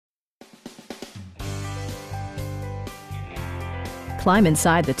Climb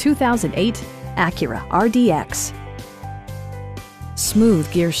inside the 2008 Acura RDX.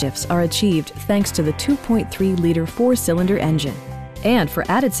 Smooth gear shifts are achieved thanks to the 2.3-liter four-cylinder engine. And for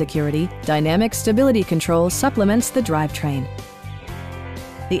added security, dynamic stability control supplements the drivetrain.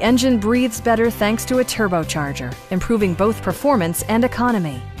 The engine breathes better thanks to a turbocharger, improving both performance and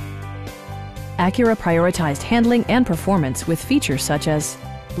economy. Acura prioritized handling and performance with features such as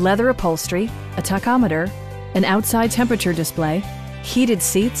leather upholstery, a tachometer, an outside temperature display, heated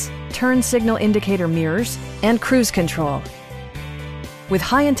seats, turn signal indicator mirrors, and cruise control. With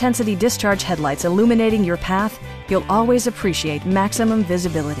high-intensity discharge headlights illuminating your path, you'll always appreciate maximum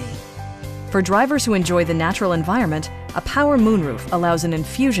visibility. For drivers who enjoy the natural environment, a power moonroof allows an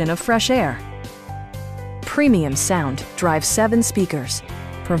infusion of fresh air. Premium sound drives 7 speakers,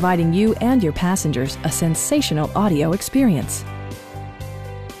 providing you and your passengers a sensational audio experience.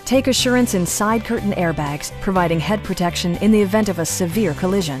 Take assurance in side curtain airbags, providing head protection in the event of a severe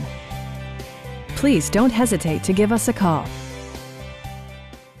collision. Please don't hesitate to give us a call.